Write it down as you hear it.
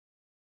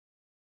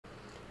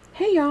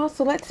Hey y'all,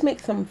 so let's make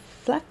some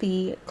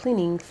fluffy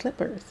cleaning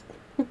slippers.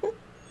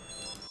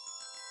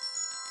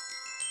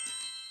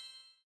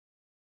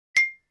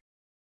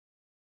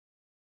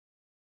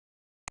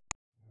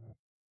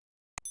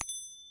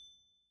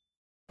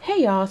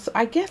 Hey y'all, so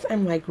I guess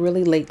I'm like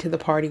really late to the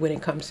party when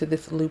it comes to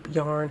this loop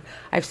yarn.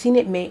 I've seen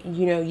it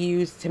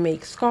used to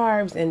make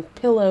scarves and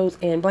pillows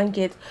and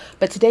blankets,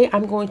 but today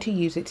I'm going to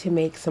use it to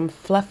make some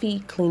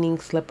fluffy cleaning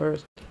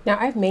slippers. Now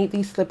I've made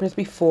these slippers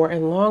before a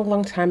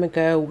long time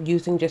ago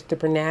using just the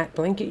Bernat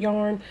blanket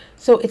yarn.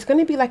 So it's going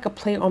to be like a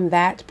play on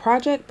that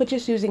project, but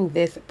just using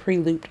this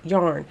pre-looped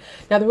yarn.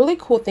 Now the really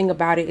cool thing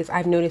about it is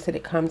I've noticed that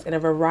it comes in a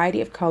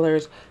variety of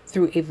colors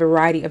through a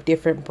variety of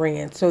different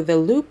brands. So the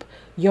loop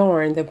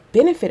yarn, the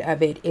benefit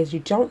of it is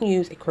you don't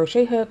use a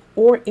crochet hook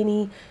or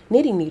any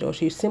knitting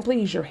needles. You simply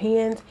use your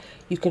hands,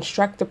 you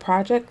construct the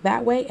project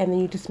that way, and then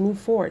you just move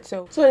forward.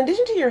 So in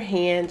addition to your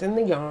hands and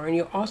the yarn,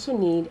 you also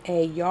need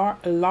a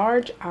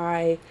large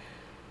eye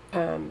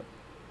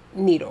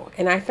needle.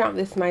 And I found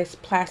this nice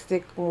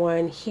plastic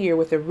one here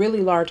with a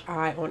really large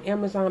eye on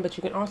Amazon, but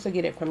you can also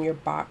get it from your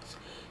box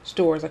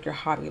stores like your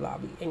Hobby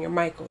Lobby and your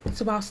Michaels.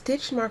 So while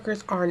stitch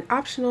markers aren't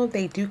optional,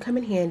 they do come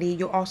in handy.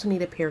 You'll also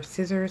need a pair of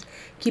scissors.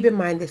 Keep in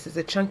mind this is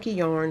a chunky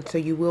yarn, so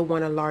you will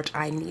want a large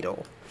eye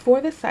needle.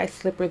 For the size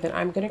slipper that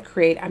I'm going to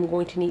create, I'm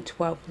going to need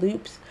 12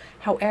 loops.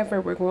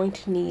 However, we're going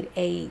to need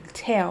a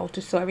tail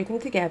to sew everything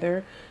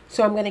together.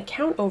 So I'm going to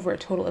count over a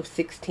total of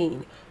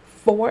 16.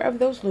 4 of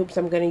those loops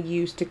I'm going to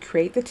use to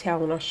create the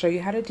tail, and I'll show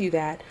you how to do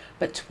that,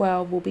 but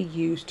 12 will be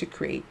used to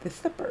create the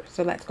slipper.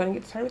 So let's go and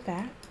get started with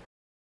that.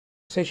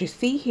 So as you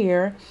see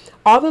here,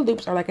 all the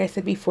loops are, like I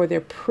said before, they're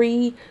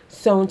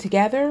pre-sewn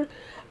together,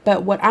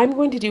 but what I'm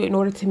going to do in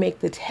order to make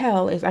the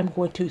tail is I'm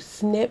going to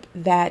snip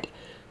that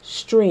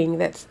string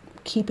that's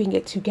keeping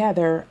it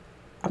together.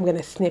 I'm going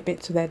to snip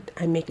it so that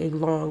I make a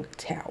long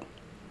tail.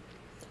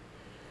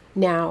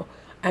 Now,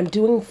 I'm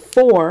doing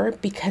 4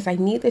 because I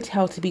need the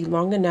tail to be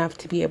long enough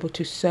to be able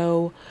to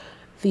sew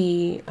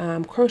the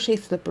crochet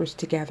slippers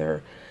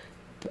together.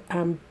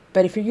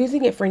 But if you're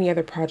using it for any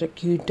other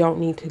project, you don't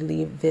need to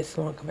leave this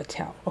long of a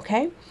tail,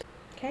 okay?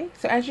 Okay,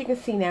 so as you can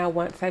see now,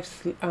 once I've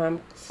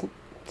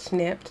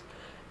snipped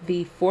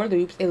the 4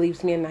 loops, it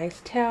leaves me a nice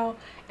tail,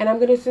 and I'm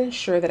going to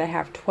ensure that I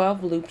have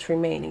 12 loops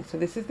remaining. So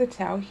this is the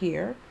tail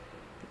here,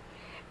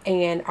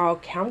 and I'll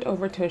count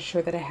over to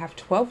ensure that I have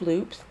 12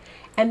 loops.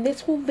 And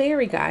this will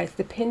vary, guys,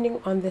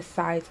 depending on the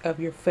size of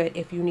your foot.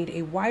 If you need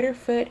a wider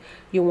foot,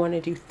 you'll want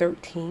to do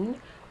 13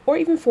 or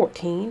even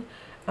 14.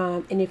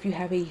 And if you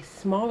have a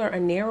smaller, a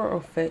narrower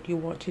foot, you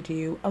want to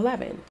do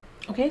 11.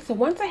 Okay, so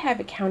once I have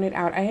it counted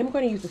out, I am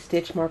going to use a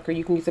stitch marker.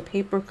 You can use a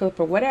paper clip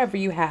or whatever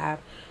you have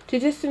to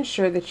just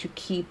ensure that you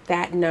keep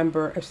that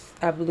number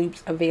of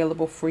loops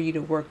available for you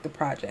to work the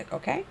project,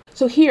 okay?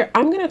 So here,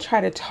 I'm going to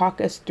try to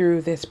talk us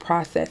through this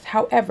process.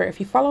 However, if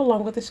you follow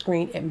along with the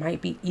screen, it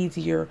might be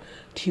easier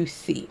to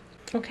see.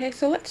 Okay,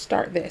 so let's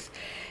start this.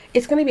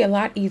 It's going to be a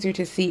lot easier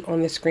to see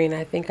on the screen.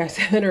 I think I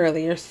said it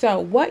earlier. So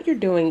what you're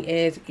doing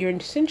is you're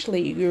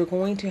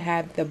going to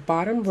have the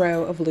bottom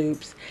row of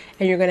loops,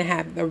 and you're going to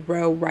have the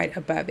row right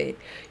above it.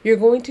 You're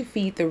going to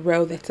feed the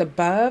row that's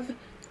above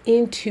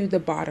into the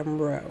bottom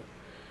row.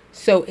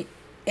 So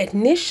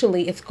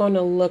initially it's going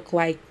to look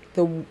like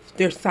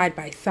they're side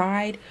by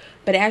side,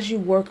 but as you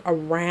work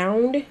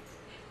around,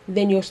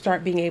 then you'll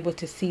start being able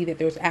to see that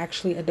there's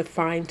actually a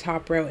defined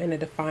top row and a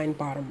defined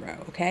bottom row,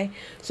 okay?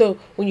 So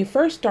when you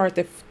first start,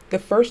 the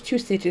first 2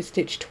 stitches,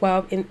 stitch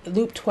 12 in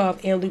loop 12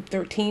 and loop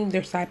 13,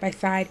 they're side by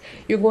side.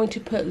 You're going to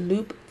put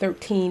loop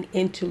 13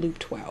 into loop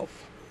 12.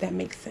 That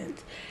makes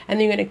sense. And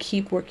then you're going to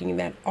keep working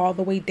that all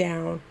the way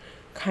down,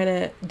 kind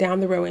of down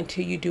the row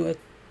until you do a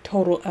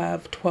total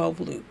of 12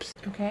 loops,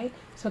 okay?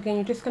 So again,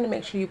 you're just going to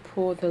make sure you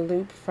pull the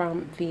loop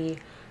from the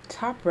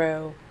top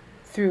row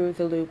through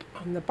the loop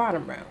on the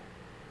bottom row.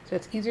 So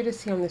it's easier to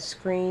see on the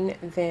screen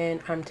than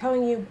I'm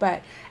telling you,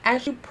 but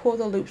as you pull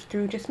the loops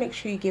through, just make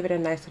sure you give it a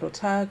nice little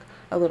tug,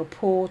 a little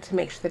pull to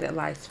make sure that it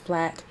lies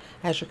flat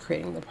as you're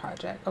creating the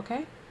project,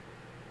 okay?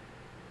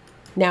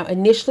 Now,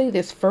 initially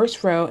this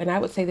first row, and I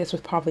would say this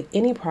with probably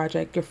any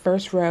project, your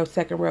first row,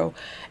 second row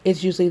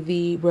is usually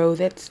the row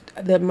that's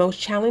the most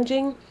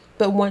challenging.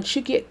 But once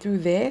you get through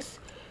this,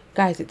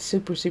 guys, it's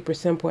super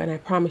simple, and I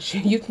promise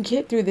you, you can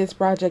get through this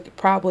project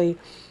probably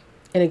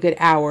in a good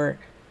hour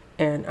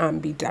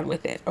and be done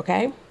with it,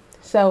 okay?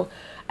 So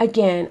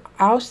again,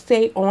 I'll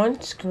stay on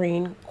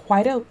screen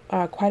quite a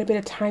bit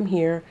of time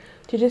here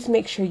to just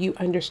make sure you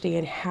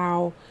understand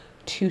how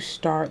to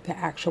start the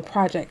actual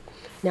project.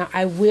 Now,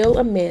 I will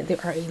admit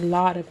there are a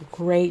lot of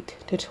great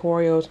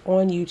tutorials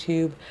on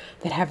YouTube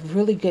that have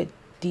really good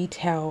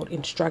detailed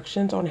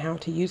instructions on how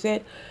to use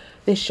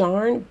this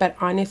yarn, but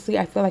honestly,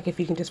 I feel like if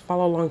you can just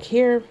follow along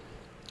here,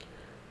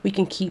 we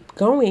can keep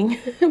going.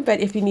 But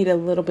if you need a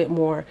little bit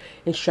more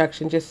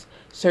instruction, just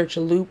search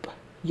loop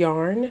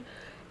yarn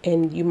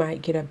and you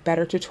might get a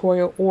better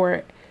tutorial.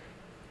 Or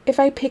if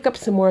I pick up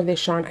some more of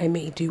this yarn, I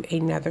may do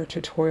another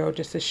tutorial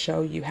just to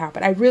show you how.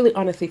 But I really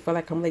honestly feel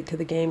like I'm late to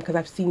the game because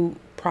I've seen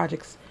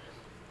projects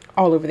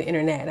all over the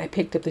internet, and I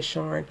picked up this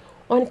yarn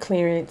on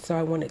clearance, so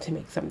I wanted to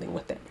make something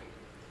with it.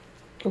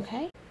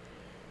 Okay,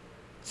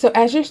 so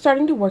as you're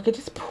starting to work it,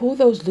 just pull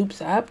those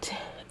loops up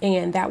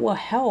and that will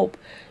help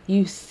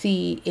you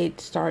see it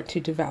start to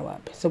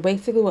develop. So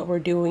basically what we're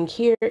doing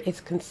here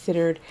is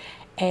considered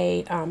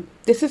a,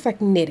 this is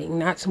like knitting,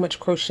 not so much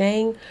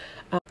crocheting.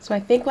 So I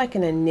think like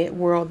in a knit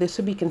world, this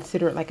would be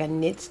considered like a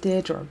knit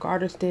stitch or a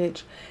garter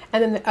stitch.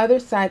 And then the other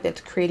side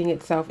that's creating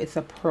itself is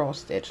a purl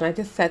stitch. And I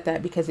just said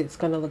that because it's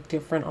going to look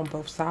different on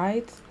both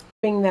sides.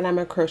 Being that I'm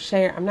a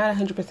crocheter, I'm not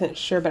 100%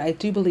 sure, but I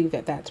do believe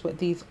that that's what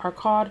these are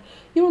called.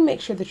 You want to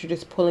make sure that you're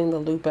just pulling the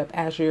loop up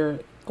as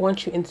you're,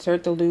 once you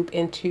insert the loop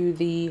into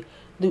the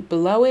loop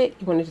below it,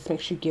 you want to just make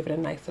sure you give it a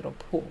nice little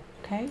pull,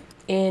 okay?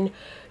 And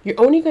you're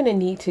only going to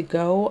need to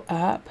go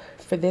up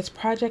for this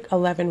project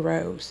 11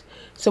 rows.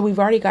 So we've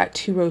already got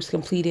 2 rows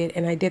completed,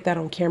 and I did that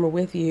on camera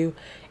with you,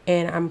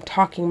 and I'm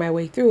talking my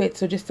way through it.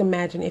 So just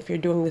imagine if you're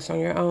doing this on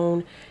your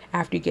own,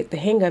 after you get the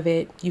hang of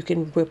it, you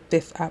can whip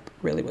this up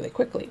really, really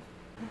quickly.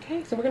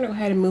 Okay, so we're going to go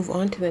ahead and move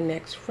on to the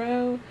next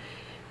row,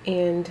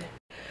 and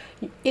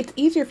it's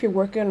easier if you're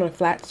working on a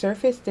flat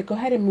surface to go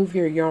ahead and move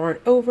your yarn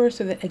over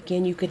so that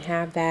again you can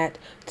have that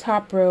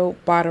top row,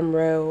 bottom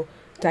row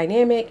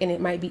dynamic, and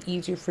it might be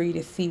easier for you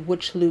to see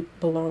which loop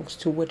belongs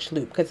to which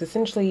loop, because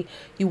essentially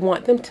you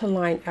want them to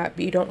line up.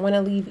 You don't want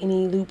to leave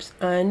any loops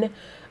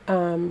unlooped.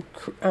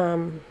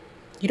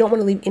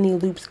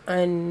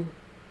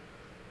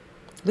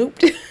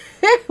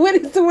 What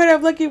is the word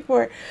I'm looking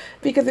for?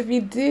 Because if you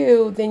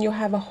do, then you'll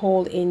have a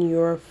hole in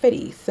your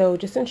fitty. So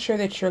just ensure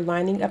that you're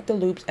lining up the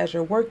loops as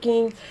you're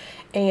working,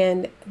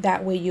 and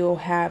that way you'll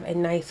have a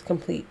nice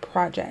complete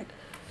project.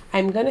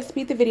 I'm going to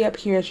speed the video up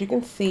here, as you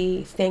can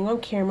see, staying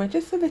on camera,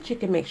 just so that you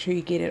can make sure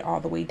you get it all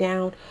the way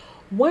down.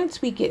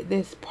 Once we get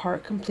this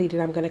part completed,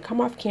 I'm going to come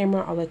off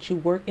camera. I'll let you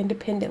work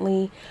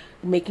independently,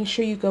 making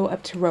sure you go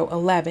up to row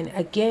 11.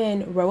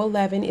 Again, row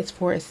 11 is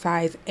for a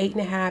size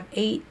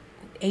 8.5,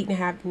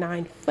 8.5,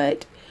 9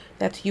 foot.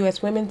 That's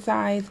US women's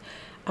size.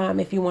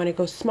 If you want to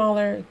go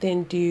smaller,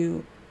 then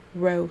do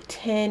row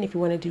 10. If you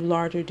want to do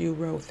larger, do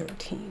row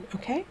 13.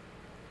 Okay.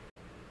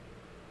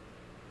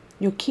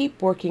 You'll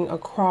keep working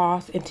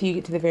across until you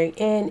get to the very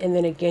end, and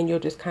then again you'll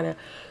just kind of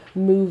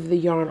move the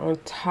yarn on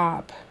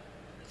top,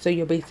 so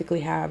you'll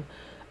basically have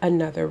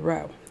another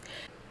row.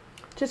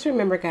 Just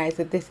remember guys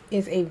that this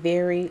is a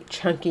very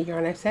chunky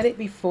yarn. I've said it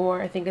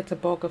before, I think it's a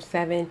bulk of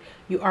 7.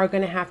 You are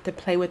going to have to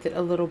play with it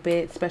a little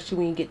bit, especially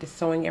when you get to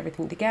sewing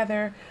everything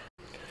together.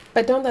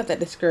 But don't let that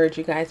discourage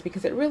you guys,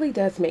 because it really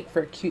does make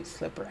for a cute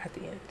slipper at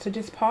the end. So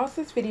just pause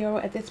this video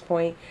at this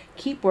point,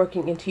 keep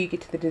working until you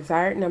get to the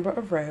desired number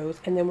of rows,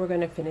 and then we're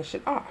going to finish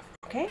it off,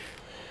 okay?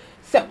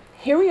 So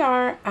here we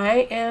are.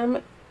 I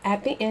am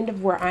at the end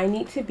of where I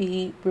need to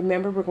be.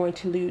 Remember, we're going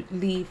to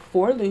leave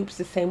 4 loops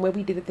the same way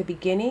we did at the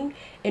beginning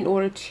in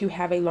order to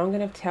have a long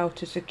enough tail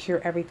to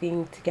secure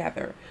everything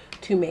together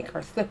to make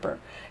our slipper.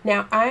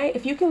 Now,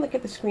 if you can look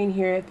at the screen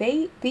here,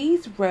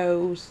 these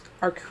rows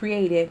are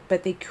created,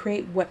 but they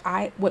create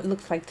what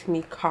looks like to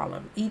me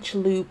column. Each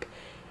loop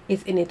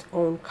is in its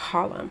own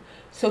column.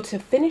 So to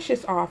finish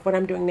this off, what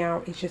I'm doing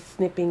now is just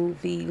snipping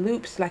the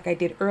loops like I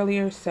did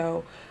earlier,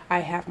 so I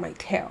have my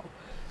tail.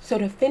 So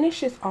to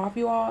finish this off,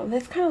 you all,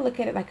 let's kind of look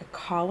at it like a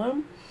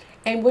column.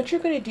 And what you're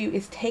going to do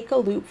is take a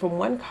loop from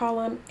one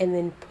column and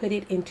then put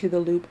it into the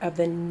loop of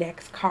the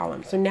next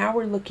column. So now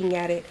we're looking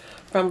at it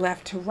from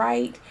left to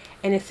right,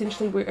 and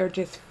essentially we are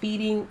just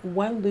feeding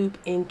one loop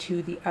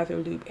into the other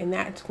loop, and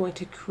that's going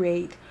to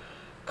create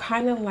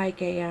kind of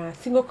like a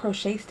single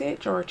crochet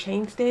stitch or a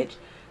chain stitch.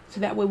 So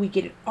that way we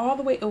get it all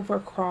the way over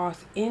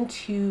across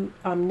into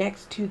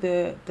next to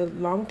the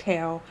long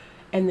tail,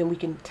 and then we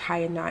can tie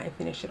a knot and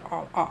finish it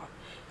all off.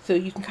 So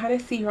you can kind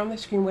of see here on the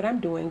screen what I'm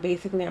doing.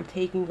 Basically, I'm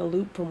taking a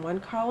loop from one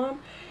column,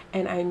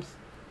 and I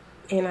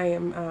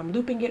am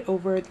looping it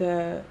over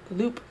the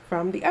loop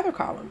from the other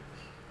column.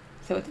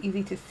 So it's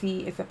easy to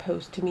see as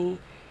opposed to me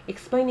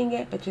explaining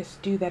it, but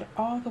just do that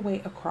all the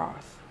way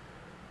across.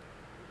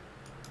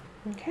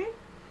 Okay,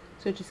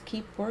 so just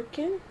keep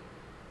working.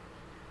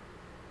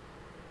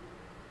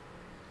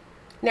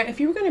 Now,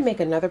 if you were going to make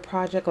another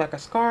project like a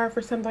scarf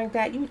or something like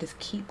that, you would just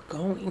keep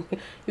going.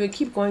 You would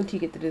keep going till you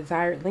get the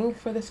desired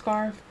length for the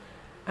scarf,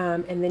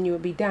 and then you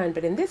would be done.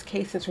 But in this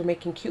case, since we're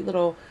making cute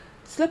little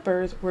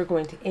slippers, we're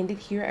going to end it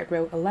here at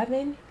row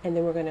 11, and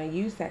then we're going to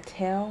use that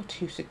tail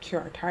to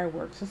secure our tire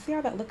work. So see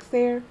how that looks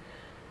there?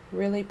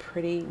 Really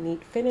pretty,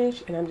 neat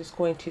finish. And I'm just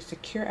going to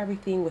secure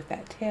everything with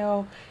that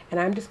tail, and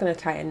I'm just going to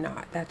tie a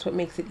knot. That's what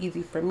makes it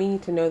easy for me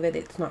to know that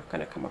it's not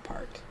going to come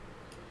apart.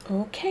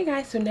 Okay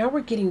guys, so now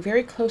we're getting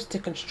very close to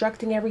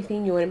constructing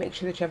everything. You want to make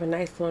sure that you have a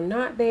nice little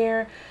knot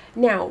there.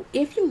 Now,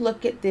 if you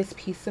look at this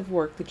piece of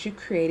work that you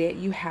created,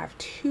 you have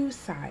 2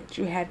 sides.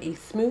 You have a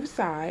smooth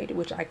side,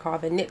 which I call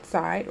the knit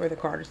side or the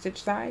garter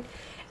stitch side,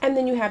 and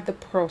then you have the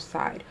purl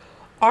side.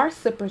 Our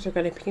slippers are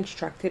going to be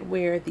constructed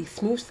where the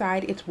smooth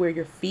side is where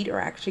your feet are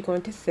actually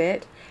going to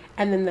sit,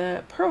 and then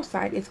the purl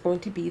side is going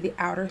to be the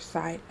outer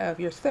side of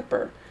your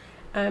slipper.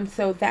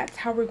 So that's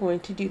how we're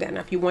going to do that.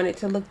 Now, if you want it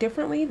to look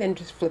differently, then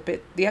just flip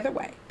it the other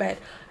way. But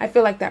I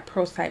feel like that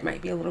pearl side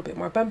might be a little bit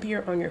more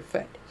bumpier on your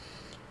foot.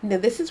 Now,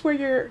 this is where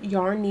your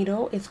yarn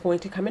needle is going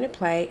to come into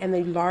play, and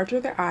the larger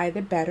the eye,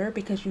 the better,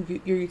 because you're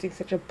using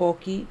such a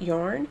bulky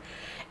yarn.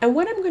 And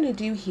what I'm going to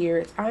do here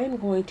is I'm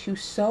going to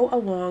sew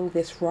along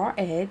this raw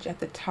edge at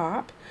the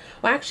top.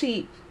 Well,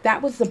 actually,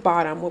 that was the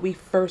bottom, what we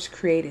first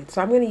created.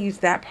 So I'm going to use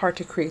that part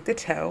to create the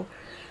toe.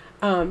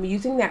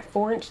 Using that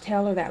 4-inch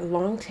tail or that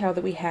long tail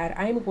that we had,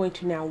 I am going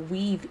to now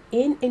weave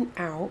in and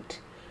out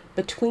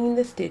between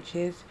the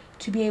stitches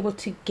to be able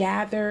to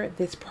gather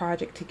this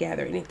project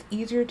together, and it's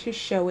easier to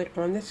show it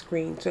on the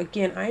screen. So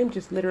again, I am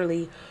just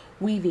literally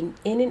weaving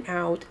in and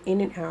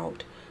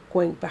out,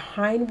 going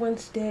behind one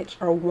stitch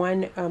or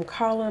one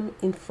column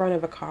in front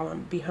of a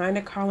column, behind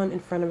a column in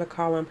front of a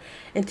column,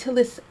 until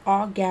this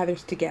all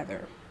gathers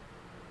together.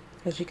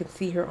 As you can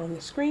see here on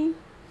the screen,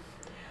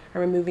 I'm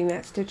removing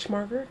that stitch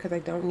marker because I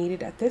don't need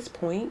it at this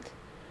point.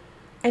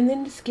 And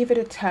then just give it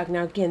a tug.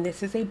 Now again,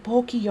 this is a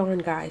bulky yarn,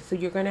 guys, so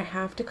you're going to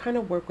have to kind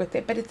of work with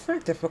it, but it's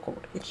not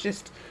difficult. It's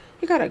just,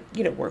 you got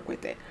to, work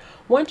with it.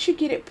 Once you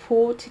get it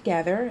pulled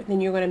together,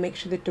 then you're going to make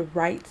sure that the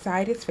right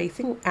side is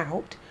facing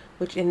out,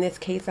 which in this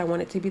case, I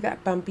want it to be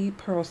that bumpy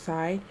pearl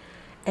side.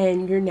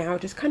 And you're now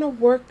just kind of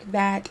work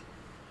that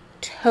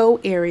toe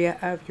area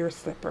of your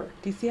slipper.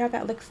 Do you see how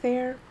that looks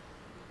there?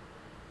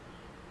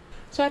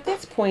 So at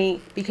this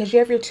point, because you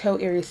have your toe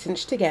area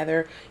cinched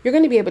together, you're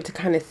going to be able to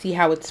kind of see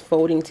how it's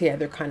folding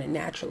together kind of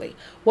naturally.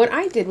 What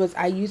I did was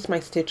I used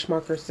my stitch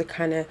markers to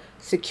kind of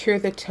secure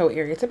the toe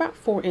area. It's about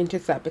 4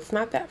 inches up. It's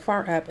not that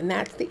far up, and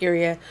that's the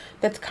area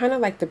that's kind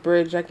of like the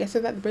bridge. I guess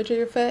is that the bridge of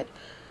your foot?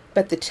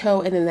 But the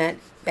toe, and then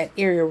that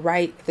area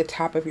right at the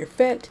top of your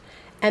foot.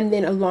 And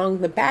then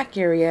along the back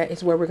area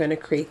is where we're going to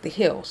create the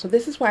heel. So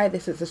this is why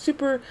this is a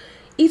super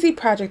easy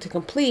project to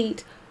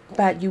complete,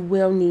 but you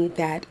will need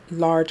that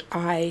large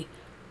eye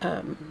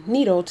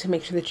needle to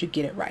make sure that you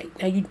get it right.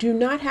 Now, you do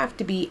not have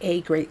to be a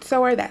great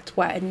sewer. That's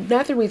why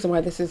another reason why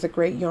this is a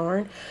great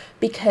yarn,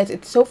 because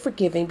it's so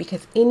forgiving,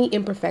 because any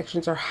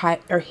imperfections are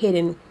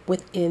hidden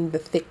within the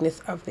thickness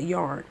of the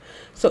yarn.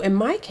 So in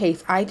my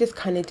case, I just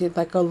kind of did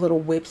like a little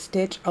whip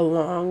stitch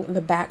along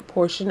the back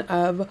portion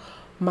of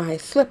my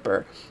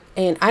slipper,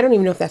 and I don't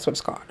even know if that's what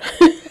it's called.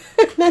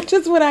 That's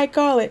just what I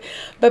call it.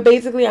 But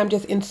basically, I'm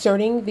just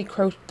inserting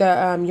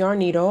the yarn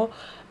needle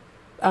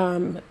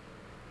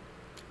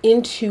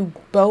into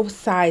both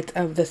sides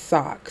of the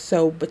sock,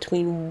 so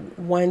between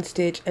one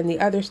stitch and the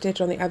other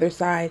stitch on the other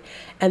side,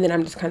 and then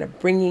I'm just kind of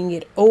bringing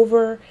it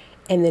over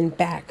and then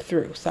back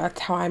through. So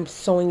that's how I'm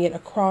sewing it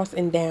across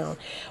and down.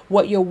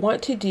 What you'll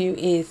want to do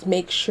is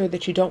make sure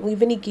that you don't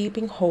leave any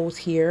gaping holes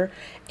here,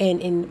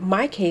 and in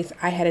my case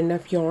I had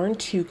enough yarn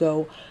to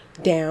go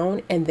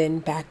down and then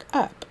back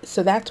up.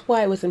 So that's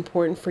why it was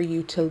important for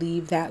you to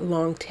leave that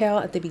long tail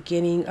at the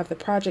beginning of the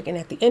project and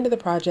at the end of the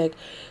project,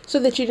 so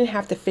that you didn't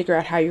have to figure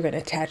out how you're going to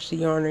attach the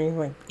yarn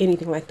or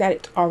anything like that.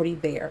 It's already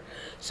there.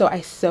 So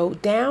I sew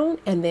down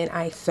and then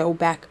I sew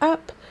back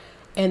up,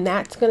 and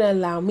that's going to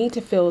allow me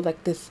to feel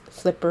like this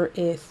slipper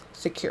is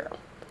secure.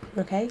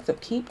 Okay, so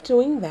keep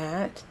doing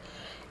that.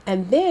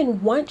 And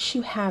then once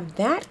you have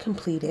that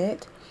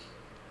completed,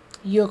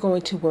 you're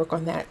going to work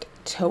on that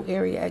toe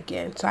area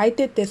again. So I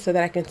did this so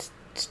that I can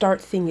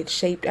start seeing it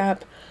shaped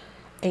up,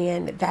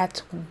 and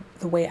that's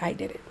the way I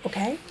did it.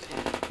 Okay,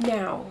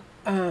 now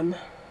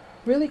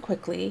really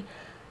quickly,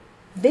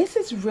 this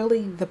is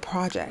really the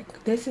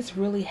project. This is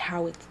really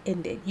how it's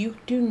ended. You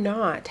do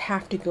not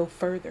have to go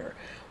further.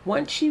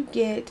 Once you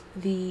get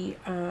the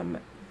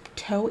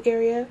toe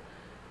area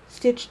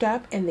stitched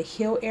up and the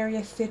heel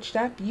area stitched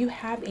up, you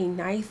have a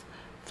nice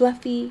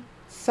fluffy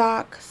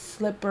sock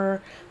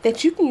slipper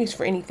that you can use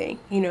for anything,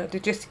 to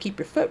just keep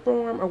your foot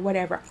warm or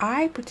whatever.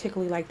 I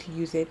particularly like to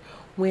use it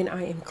when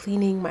I am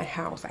cleaning my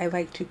house. I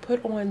like to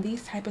put on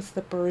these type of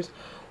slippers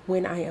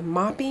when I am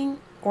mopping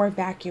or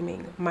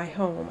vacuuming my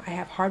home. I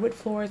have hardwood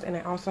floors, and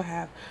I also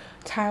have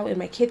tile in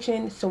my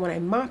kitchen. So when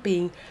I'm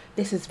mopping,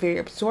 this is very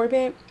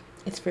absorbent,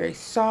 it's very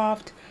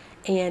soft,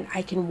 and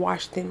I can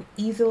wash them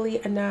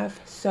easily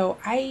enough. So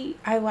I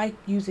like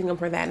using them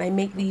for that, and I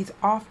make these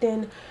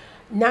often.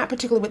 Not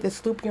particularly with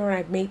this loop yarn.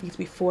 I've made these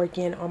before.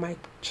 Again, on my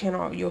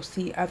channel, you'll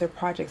see other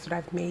projects that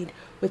I've made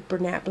with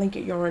Bernat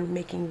blanket yarn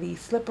making these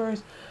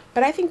slippers.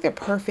 But I think they're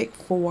perfect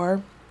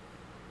for,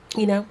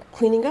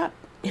 cleaning up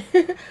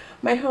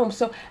my home.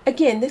 So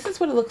again, this is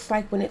what it looks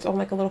like when it's on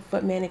like a little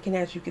foot mannequin.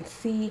 As you can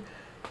see,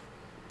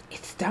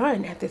 it's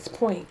done at this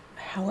point.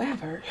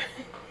 However,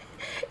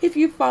 if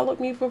you followed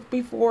me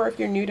before, if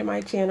you're new to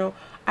my channel,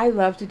 I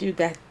love to do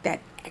that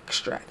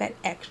extra.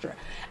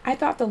 I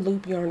thought the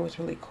loop yarn was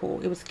really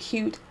cool. It was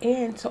cute,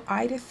 and so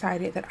I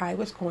decided that I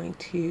was going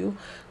to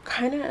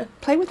kind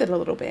of play with it a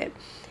little bit.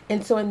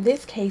 And so in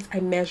this case,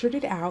 I measured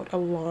it out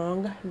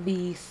along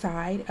the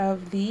side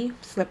of the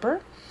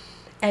slipper,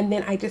 and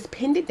then I just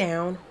pinned it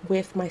down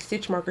with my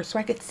stitch marker so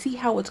I could see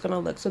how it's going to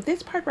look. So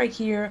this part right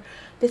here,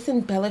 this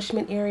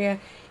embellishment area,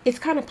 it's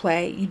kind of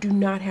play. You do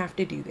not have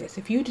to do this.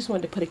 If you just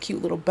wanted to put a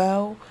cute little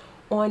bow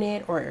on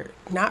it or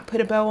not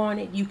put a bow on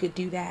it, you could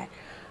do that.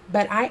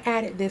 But I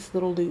added this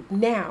little loop.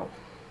 Now,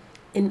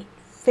 in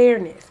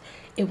fairness,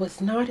 it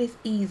was not as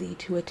easy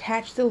to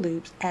attach the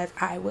loops as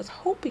I was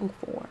hoping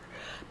for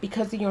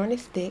because the yarn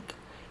is thick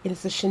and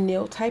it's a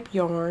chenille type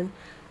yarn.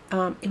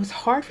 It was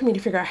hard for me to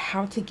figure out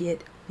how to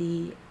get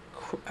the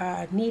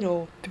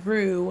needle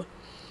through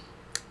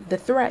the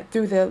thread,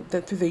 through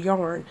the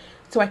yarn.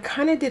 So I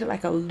kind of did it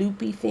like a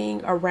loopy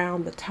thing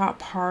around the top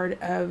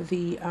part of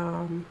the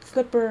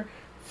slipper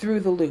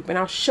through the loop. And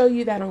I'll show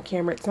you that on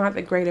camera. It's not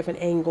that great of an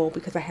angle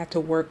because I had to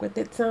work with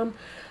it some.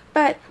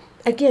 But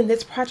again,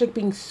 this project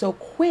being so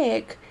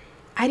quick,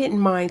 I didn't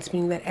mind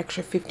spending that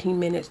extra 15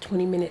 minutes,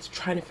 20 minutes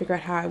trying to figure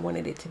out how I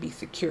wanted it to be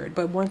secured.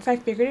 But once I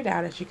figured it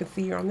out, as you can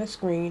see here on the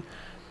screen,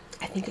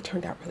 I think it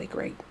turned out really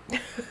great.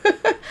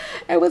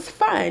 It was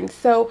fun.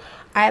 So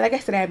like I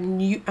said, I'm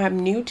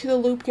new to the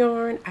loop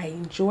yarn. I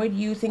enjoyed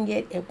using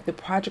it. The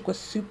project was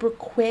super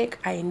quick.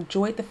 I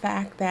enjoyed the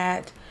fact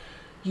that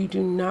you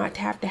do not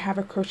have to have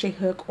a crochet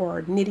hook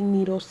or knitting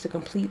needles to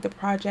complete the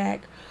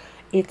project.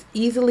 It's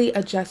easily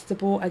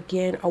adjustable.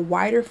 Again, a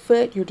wider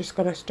foot, you're just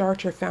going to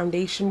start your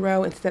foundation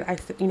row. Instead,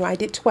 I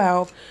did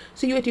 12,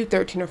 so you would do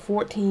 13 or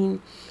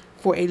 14.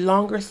 For a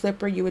longer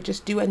slipper, you would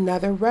just do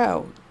another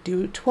row,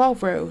 do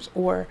 12 rows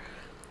or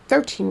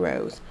 13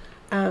 rows.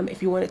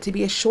 If you want it to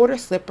be a shorter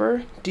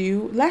slipper,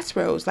 do less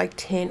rows, like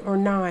 10 or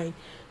 9.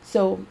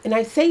 So, and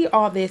I say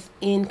all this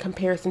in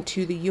comparison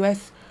to the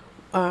US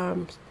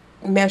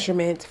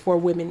measurements for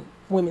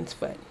women's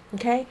foot.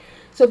 Okay,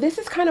 so this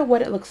is kind of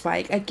what it looks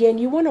like. Again,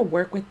 you want to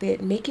work with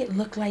it, make it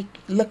look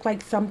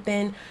like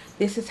something.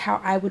 This is how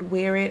I would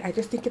wear it. I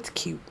just think it's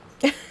cute.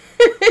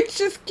 It's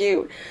just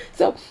cute.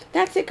 So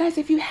that's it, guys.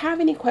 If you have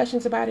any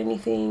questions about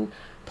anything,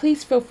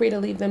 please feel free to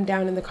leave them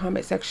down in the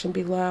comment section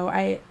below.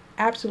 I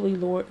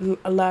absolutely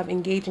love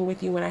engaging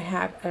with you when I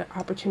have an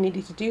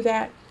opportunity to do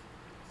that.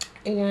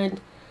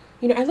 And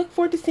I look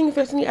forward to seeing if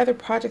there's any other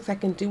projects I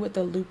can do with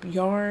the loop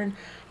yarn.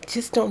 I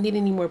just don't need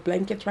any more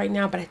blankets right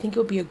now, but I think it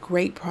would be a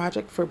great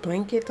project for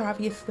blankets,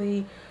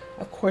 obviously.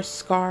 Of course,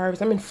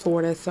 scarves. I'm in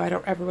Florida, so I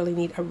don't ever really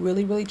need a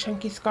really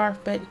chunky scarf,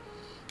 but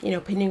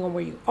depending on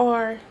where you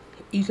are,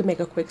 you can make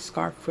a quick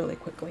scarf really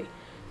quickly.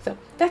 So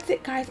that's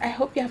it, guys. I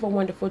hope you have a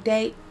wonderful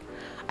day.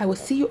 I will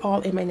see you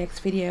all in my next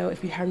video.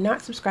 If you have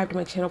not subscribed to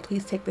my channel,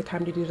 please take the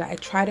time to do that. I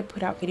try to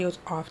put out videos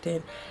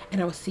often, and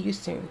I will see you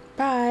soon.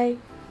 Bye.